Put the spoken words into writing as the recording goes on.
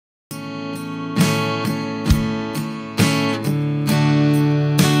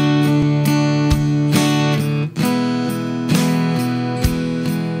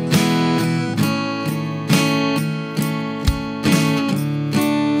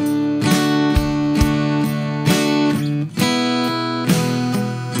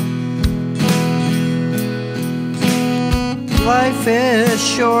Life is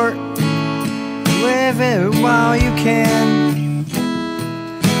short, live it while you can.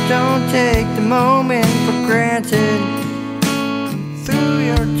 Don't take the moment for granted. Through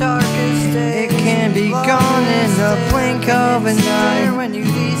your darkest days, it can be gone in the blink of an eye. When you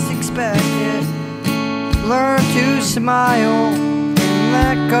least expect it, learn to smile and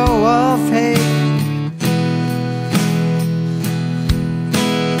let go of hate.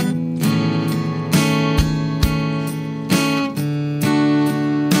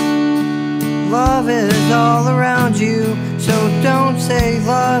 Love is all around you, so don't say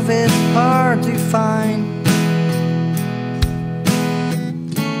love is hard to find.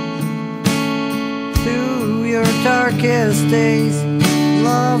 Through your darkest days,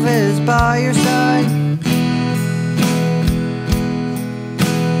 love is by your side.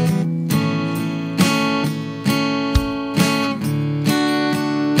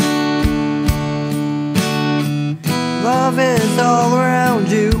 Love is all around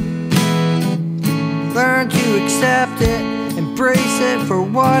you. Learn to accept it, embrace it for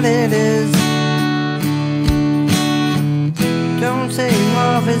what it is. Don't say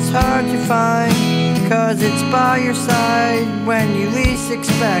love is hard to find, 'cause it's by your side when you least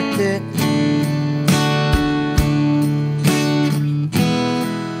expect it.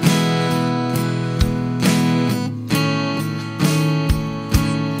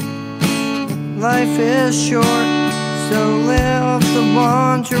 Life is short, so live the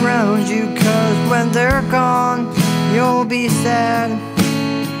ones around you, 'cause when they're gone, you'll be sad.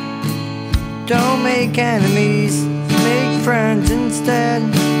 Don't make enemies, make friends instead.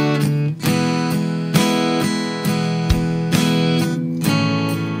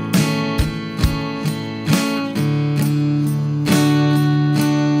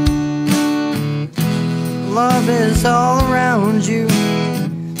 Love is all around you.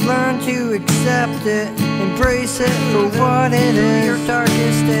 Learn to accept it, embrace it for what it is. Your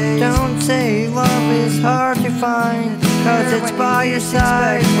darkest days, don't say love is hard to find, 'cause it's by your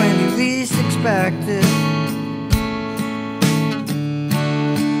side when you least expect it.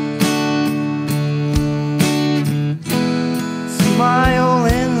 Smile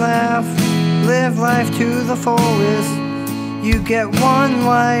and laugh, live life to the fullest. You get one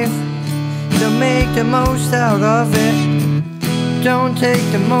life, so make the most out of it. Don't take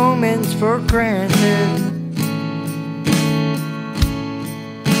the moments for granted.